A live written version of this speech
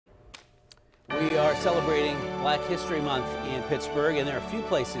We are celebrating Black History Month in Pittsburgh, and there are a few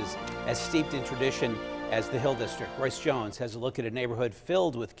places as steeped in tradition as the Hill District. Royce Jones has a look at a neighborhood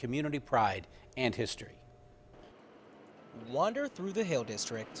filled with community pride and history. Wander through the Hill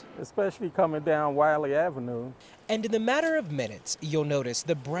District, especially coming down Wiley Avenue. And in the matter of minutes, you'll notice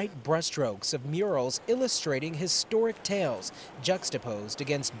the bright brushstrokes of murals illustrating historic tales, juxtaposed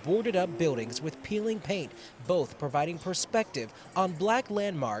against boarded-up buildings with peeling paint, both providing perspective on Black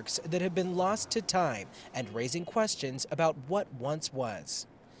landmarks that have been lost to time and raising questions about what once was.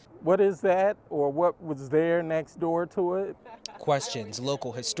 What is that, or what was there next door to it? Questions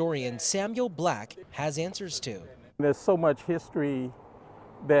local historian Samuel Black has answers to. There's so much history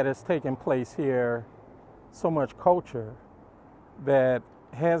that has taken place here, so much culture that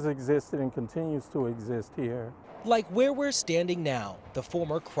has existed and continues to exist here. Like where we're standing now, the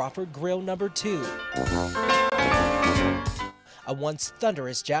former Crawford Grill No. 2. A once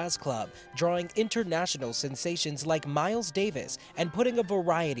thunderous jazz club, drawing international sensations like Miles Davis and putting a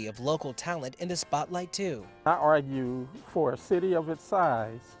variety of local talent in the spotlight too. I argue for a city of its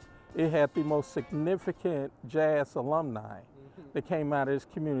size, it had the most significant jazz alumni that came out of this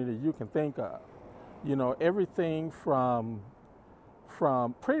community you can think of. You know, everything from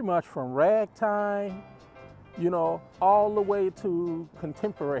pretty much from ragtime, you know, all the way to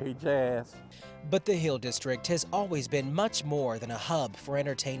contemporary jazz. But the Hill District has always been much more than a hub for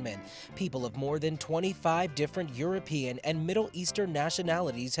entertainment. People of more than 25 different European and Middle Eastern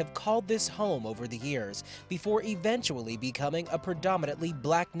nationalities have called this home over the years, before eventually becoming a predominantly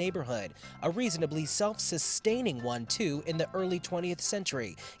Black neighborhood, a reasonably self-sustaining one too in the early 20th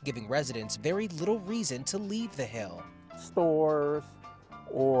century, giving residents very little reason to leave the Hill. Stores,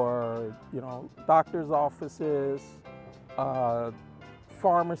 or, you know, doctor's offices,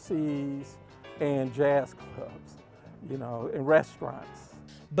 pharmacies, and jazz clubs, you know, and restaurants.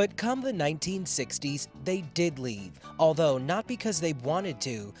 But come the 1960s, they did leave, although not because they wanted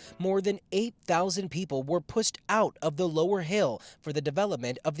to. More than 8,000 people were pushed out of the lower hill for the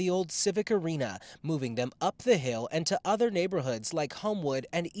development of the old Civic Arena, moving them up the hill and to other neighborhoods like Homewood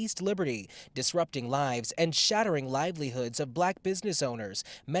and East Liberty, disrupting lives and shattering livelihoods of Black business owners,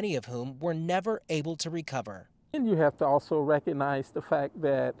 many of whom were never able to recover. And you have to also recognize the fact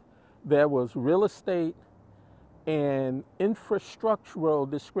that there was real estate and infrastructural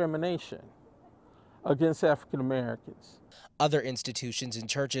discrimination against African Americans. Other institutions and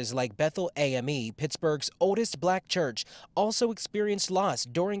churches like Bethel AME, Pittsburgh's oldest Black church, also experienced loss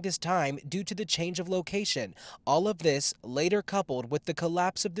during this time due to the change of location. All of this, later coupled with the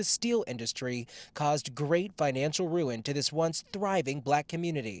collapse of the steel industry, caused great financial ruin to this once thriving Black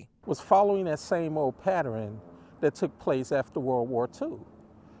community. Was following that same old pattern that took place after World War II,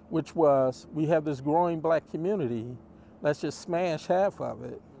 which was, we have this growing Black community, let's just smash half of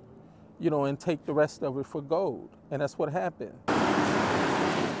it, you know, and take the rest of it for gold. And that's what happened.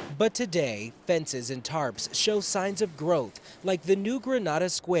 But today, fences and tarps show signs of growth, like the new Granada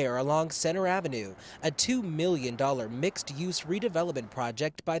Square along Center Avenue, a $2 million mixed-use redevelopment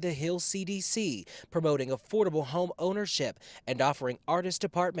project by the Hill CDC, promoting affordable home ownership and offering artist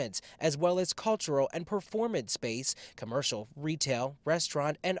apartments, as well as cultural and performance space, commercial, retail,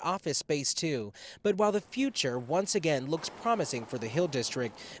 restaurant, and office space too. But while the future once again looks promising for the Hill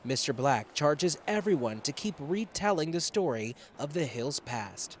District, Mr. Black charges everyone to keep retelling the story of the Hill's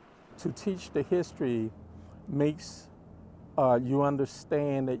past. To teach the history makes you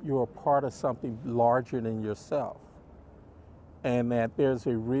understand that you're a part of something larger than yourself, and that there's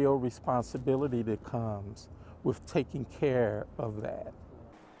a real responsibility that comes with taking care of that.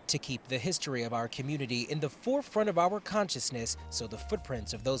 To keep the history of our community in the forefront of our consciousness so the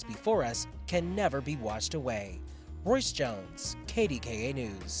footprints of those before us can never be washed away. Royce Jones, KDKA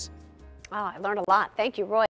News. Oh, I learned a lot. Thank you, Roy.